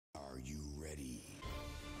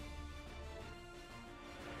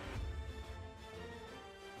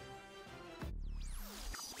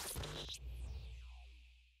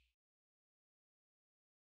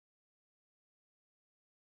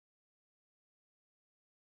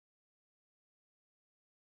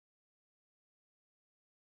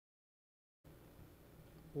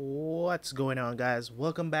What's going on, guys?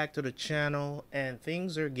 Welcome back to the channel, and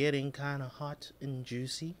things are getting kind of hot and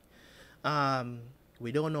juicy. Um,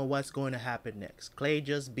 we don't know what's going to happen next. Clay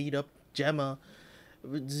just beat up Gemma.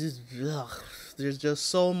 There's just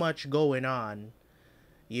so much going on,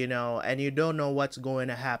 and you don't know what's going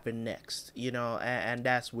to happen next, and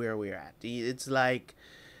that's where we're at. It's like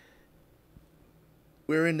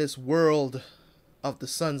we're in this world of the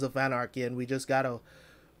Sons of Anarchy, and we just gotta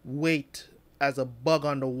wait as a bug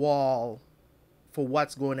on the wall for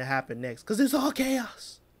what's going to happen next, because it's all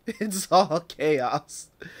chaos. It's all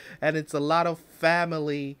chaos, and it's a lot of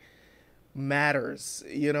family matters.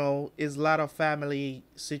 It's a lot of family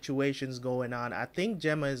situations going on. I think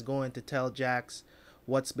Gemma is going to tell Jax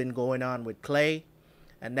what's been going on with Clay,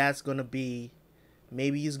 and that's going to be,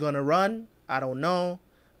 maybe he's going to run. I don't know,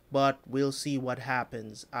 but we'll see what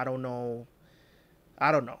happens. I don't know.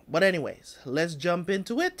 But anyways, let's jump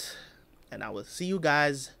into it, and I will see you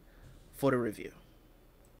guys for the review.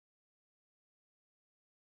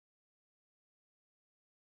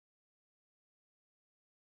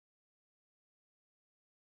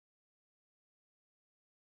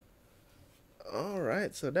 All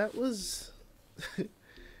right, so that was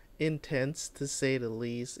intense to say the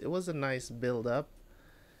least. It was a nice build up.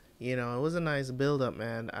 It was a nice build up,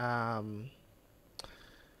 man. I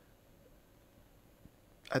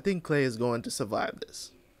think Clay is going to survive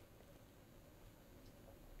this,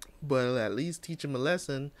 but at least teach him a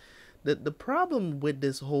lesson. The problem with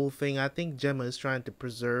this whole thing, I think Gemma is trying to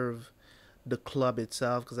preserve the club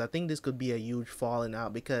itself, because I think this could be a huge falling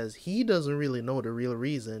out, because he doesn't really know the real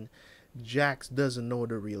reason. Jax doesn't know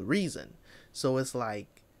the real reason. So it's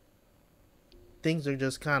like things are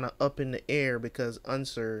just kind of up in the air, because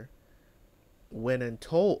Unser went and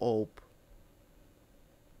told Ope,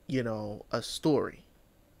 a story.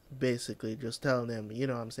 Basically, just telling him, what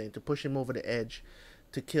I'm saying, to push him over the edge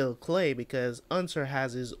to kill Clay, because Unser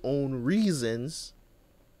has his own reasons,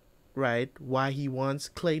 right, why he wants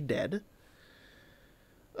Clay dead.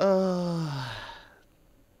 Uh,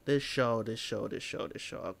 this show.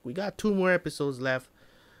 We got 2 more episodes left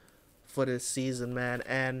for this season, man,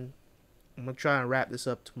 and I'm gonna try and wrap this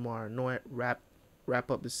up tomorrow. Know it? Wrap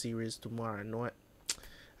up the series tomorrow. Know it? I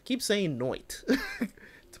keep saying night.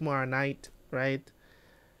 Tomorrow night, right?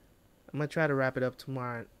 I'm gonna try to wrap it up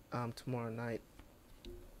tomorrow night,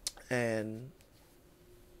 and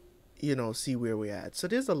see where we're at. So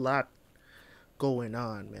there's a lot going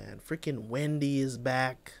on, man. Freaking Wendy is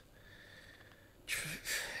back.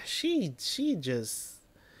 She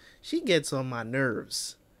gets on my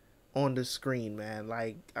nerves on the screen, man.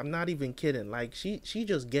 Like, I'm not even kidding. Like, she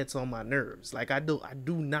just gets on my nerves. Like, I do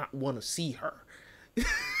not want to see her.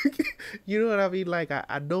 You know what I mean? Like,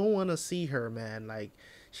 I don't want to see her, man. Like,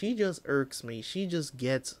 she just irks me. She just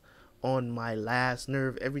gets on my last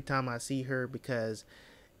nerve every time I see her, because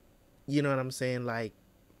you know what I'm saying? Like,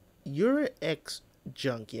 you're an ex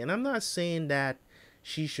junkie, and I'm not saying that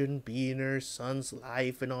she shouldn't be in her son's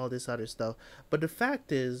life and all this other stuff. But the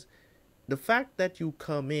fact is, the fact that you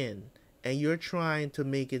come in and you're trying to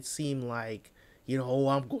make it seem like, oh,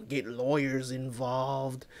 I'm going to get lawyers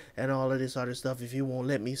involved and all of this other stuff if you won't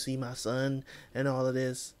let me see my son and all of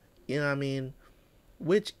this, you know what I mean?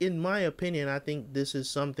 Which, in my opinion, I think this is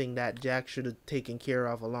something that Jack should have taken care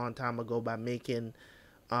of a long time ago, by making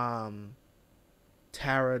um,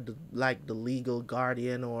 Tara like the legal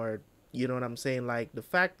guardian, or you know what I'm saying? Like, the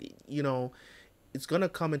fact, it's gonna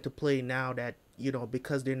come into play now that,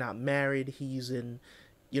 because they're not married, he's in,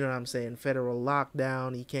 you know what I'm saying, federal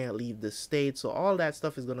lockdown, he can't leave the state, so all that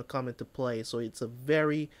stuff is gonna come into play. So it's a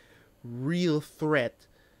very real threat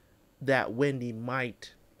that Wendy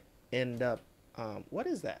might end up. What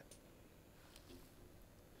is that?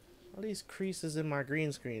 All these creases in my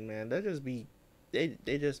green screen, man. They just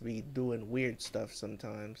be doing weird stuff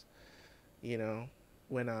sometimes, you know,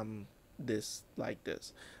 when I'm this like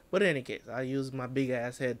this. But in any case, I use my big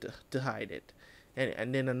ass head to hide it.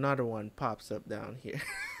 And then another one pops up down here.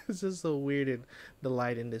 It's just so weird in the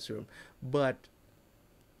light in this room. But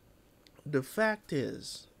the fact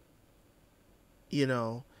is, you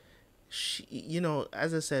know,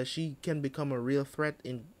 as I said, she can become a real threat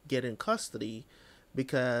in getting custody,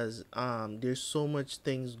 because there's so much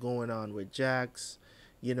things going on with Jax,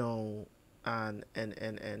 you know, and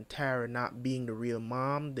Tara not being the real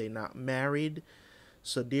mom. They're not married,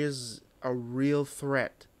 so there's a real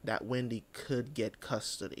threat that Wendy could get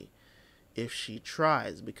custody if she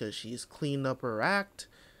tries, because she's cleaned up her act.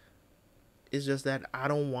 It's just that I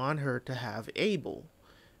don't want her to have Abel,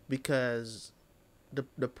 because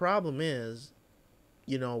the problem is,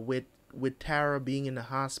 with Tara being in the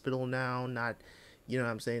hospital now, not, You know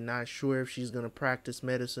what I'm saying? Not sure if she's gonna practice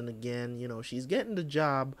medicine again. You know, she's getting the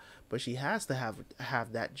job, but she has to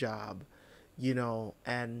have that job. You know,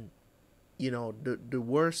 and the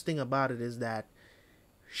worst thing about it is that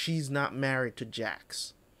she's not married to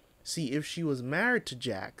Jax. See, if she was married to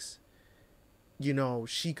Jax,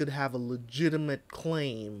 she could have a legitimate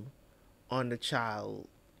claim on the child.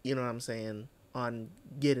 You know what I'm saying? On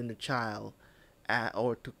getting the child,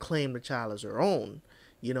 or to claim the child as her own,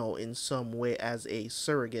 in some way as a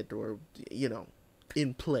surrogate, or,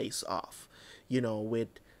 in place of, with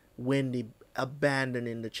Wendy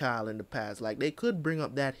abandoning the child in the past. Like, they could bring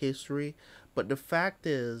up that history, but the fact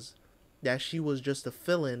is that she was just a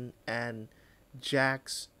fill-in, and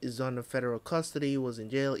Jax is under federal custody, was in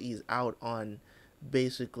jail, he's out on,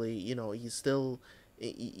 basically, he's still,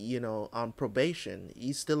 on probation.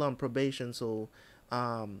 He's still on probation, so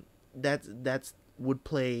that's would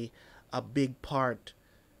play a big part,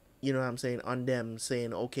 you know what I'm saying, on them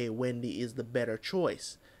saying, okay, Wendy is the better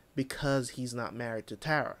choice because he's not married to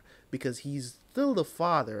Tara, because he's still the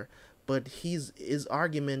father, but his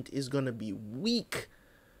argument is going to be weak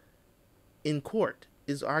in court.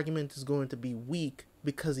 His argument is going to be weak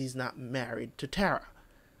because he's not married to Tara.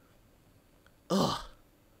 Ugh.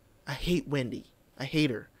 I hate Wendy. I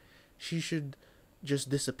hate her. She should just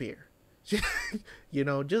disappear.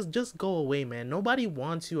 Just go away, man. Nobody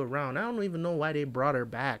wants you around. I don't even know why they brought her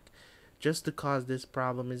back. Just to cause this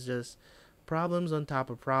problem. Is just problems on top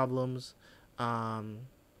of problems. I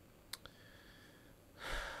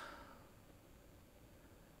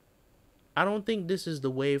don't think this is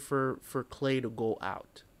the way for Clay to go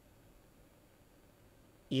out.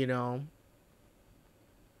 I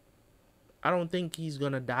don't think he's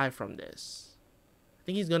going to die from this. I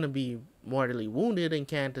think he's going to be mortally wounded and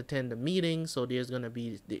can't attend the meeting. So there's going to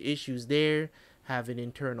be the issues there, have an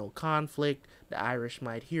internal conflict. The Irish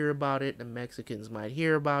might hear about it. The Mexicans might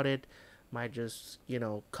hear about it. Might just,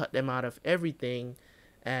 cut them out of everything.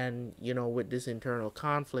 And, with this internal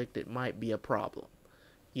conflict, it might be a problem.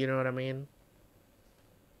 You know what I mean?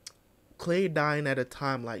 Clay dying at a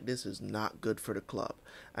time like this is not good for the club.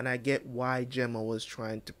 And I get why Gemma was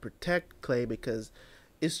trying to protect Clay, because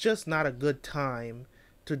it's just not a good time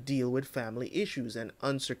to deal with family issues. And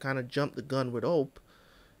Unser kind of jumped the gun with Hope,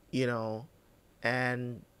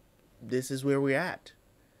 and this is where we're at.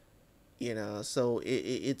 So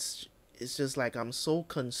it's just like, I'm so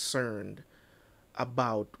concerned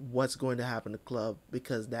about what's going to happen to the club,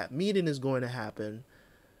 because that meeting is going to happen.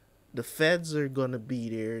 The feds are going to be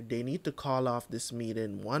there. They need to call off this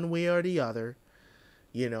meeting one way or the other.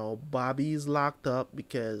 Bobby's locked up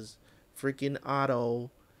because freaking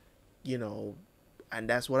Otto, and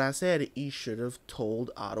that's what I said. He should have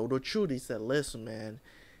told Otto the truth. He said, listen, man,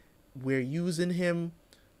 we're using him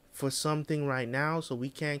for something right now, so we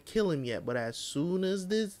can't kill him yet. But as soon as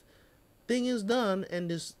this thing is done and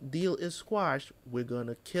this deal is squashed, we're going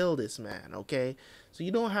to kill this man, okay? So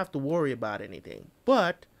you don't have to worry about anything.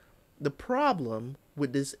 But the problem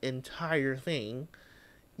with this entire thing,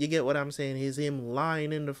 you get what I'm saying, is him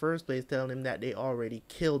lying in the first place, telling him that they already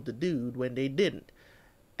killed the dude when they didn't.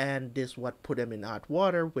 And this what put him in hot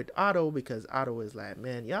water with Otto, because Otto is like,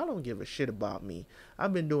 man, y'all don't give a shit about me.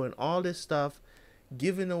 I've been doing all this stuff,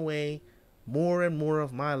 giving away more and more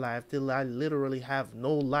of my life till I literally have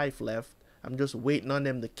no life left. I'm just waiting on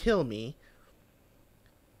them to kill me.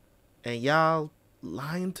 And y'all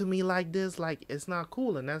lying to me like this, like, it's not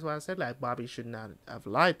cool. And that's why I said, like, Bobby should not have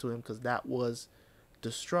lied to him, because that was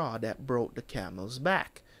the straw that broke the camel's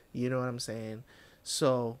back. You know what I'm saying?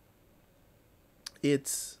 So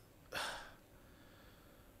it's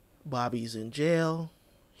Bobby's in jail.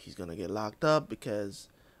 He's gonna get locked up because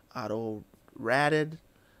Otto ratted.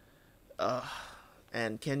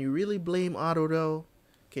 And can you really blame Otto, though?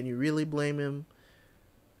 Can you really blame him?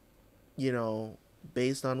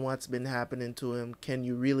 Based on what's been happening to him, can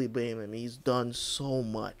you really blame him? He's done so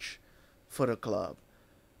much for the club.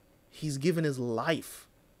 He's given his life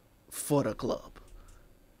for the club.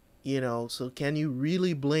 So can you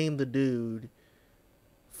really blame the dude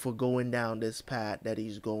for going down this path that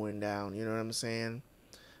he's going down? You know what I'm saying?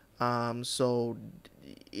 So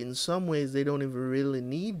in some ways, they don't even really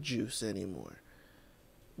need Juice anymore.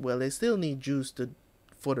 Well, they still need Juice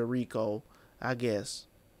for the Rico, I guess.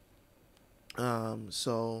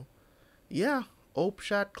 So yeah, Hope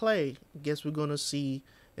shot Clay. Guess we're gonna see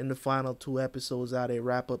in the final 2 episodes how they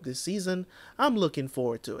wrap up this season. I'm looking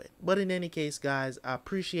forward to it. But in any case, guys, I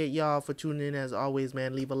appreciate y'all for tuning in. As always,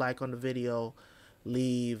 man, leave a like on the video,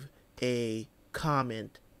 leave a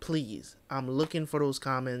comment, please. I'm looking for those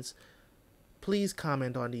comments. Please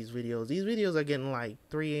comment on these videos. These videos are getting like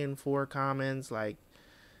 3 and 4 comments. Like,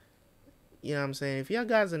 You know what I'm saying? If y'all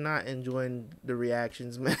guys are not enjoying the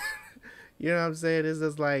reactions, man, you know what I'm saying? It's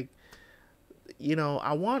just like,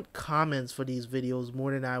 I want comments for these videos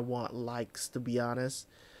more than I want likes, to be honest,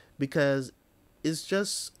 because it's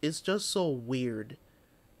just so weird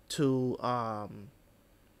to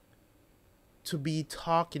be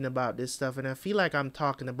talking about this stuff, and I feel like I'm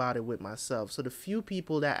talking about it with myself. So the few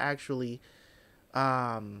people that actually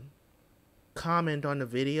um comment on the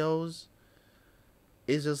videos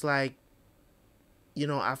is just like,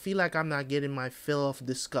 I feel like I'm not getting my fill of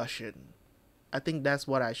discussion. I think that's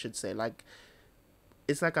what I should say. Like,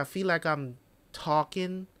 it's like I feel like I'm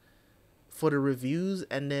talking for the reviews,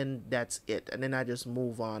 and then that's it, and then I just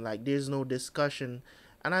move on. Like, there's no discussion,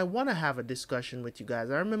 and I want to have a discussion with you guys.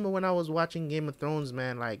 I remember when I was watching Game of Thrones,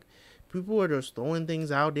 man, like, people were just throwing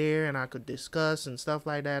things out there and I could discuss and stuff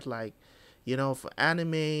like that. Like, for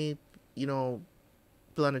anime, people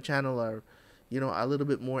on the channel are, a little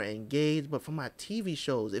bit more engaged. But for my TV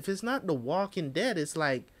shows, if it's not The Walking Dead, it's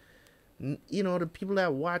like, the people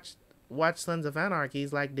that watch Sons of Anarchy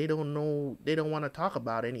is like, they don't know, they don't want to talk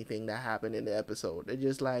about anything that happened in the episode. They're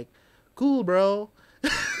just like, cool, bro.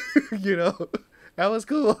 you know that was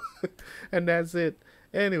cool. And that's it.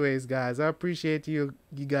 Anyways, guys, I appreciate you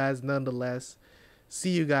guys nonetheless.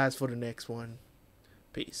 See you guys for the next one.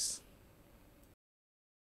 Peace.